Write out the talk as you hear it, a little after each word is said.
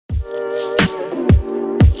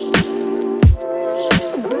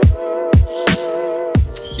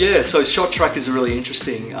Yeah, so Shot Track is a really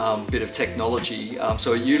interesting bit of technology.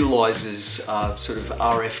 So it utilises sort of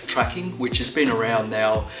RF tracking, which has been around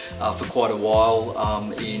now for quite a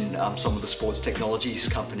while in some of the sports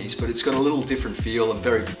technologies companies, but it's got a little different feel and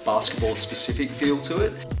very basketball specific feel to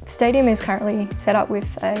it. The stadium is currently set up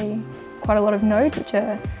with quite a lot of nodes, which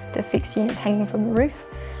are the fixed units hanging from the roof.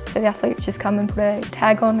 So the athletes just come and put a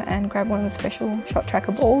tag on and grab one of the special Shot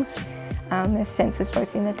Tracker balls. There's sensors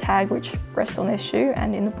both in the tag, which rests on their shoe,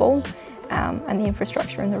 and in the ball, and the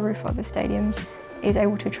infrastructure in the roof of the stadium is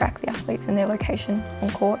able to track the athletes and their location on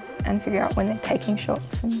court and figure out when they're taking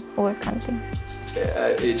shots and all those kind of things.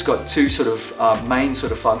 It's got two sort of main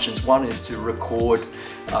sort of functions. One is to record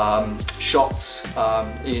shots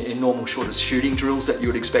in normal sort of shooting drills that you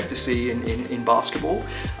would expect to see in basketball,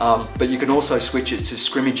 but you can also switch it to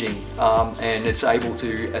scrimmaging, and it's able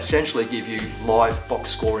to essentially give you live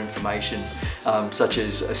box score information such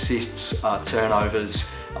as assists,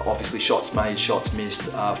 turnovers, obviously shots made, shots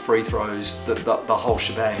missed, free throws, the whole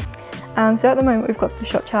shebang. So at the moment we've got the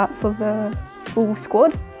shot chart for the full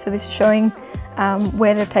squad. So this is showing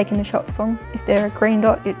where they've taken the shots from. If they're a green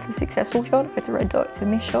dot, it's a successful shot. If it's a red dot, it's a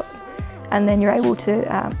missed shot. And then you're able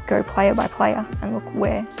to go player by player and look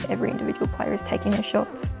where every individual player is taking their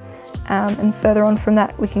shots. And further on from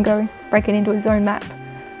that, we can go break it into a zone map.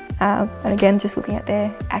 And again, just looking at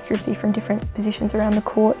their accuracy from different positions around the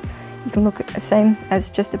court. You can look at the same as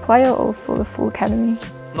just a player or for the full academy.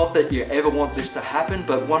 Not that you ever want this to happen,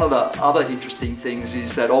 but one of the other interesting things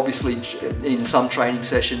is that obviously in some training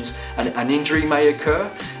sessions an injury may occur,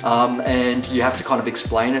 and you have to kind of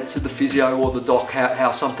explain it to the physio or the doc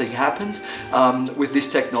how something happened. With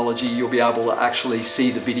this technology you'll be able to actually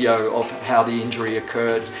see the video of how the injury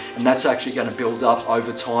occurred, and that's actually going to build up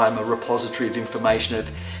over time a repository of information of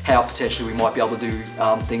how potentially we might be able to do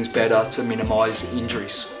things better to minimise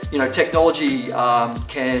injuries. You know, technology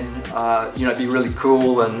can be really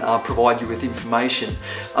cool and provide you with information,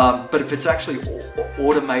 but if it's actually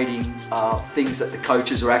automating things that the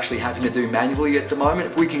coaches are actually having to do manually at the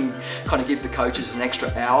moment, if we can kind of give the coaches an extra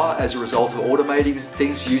hour as a result of automating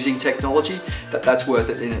things using technology, that's worth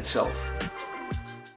it in itself.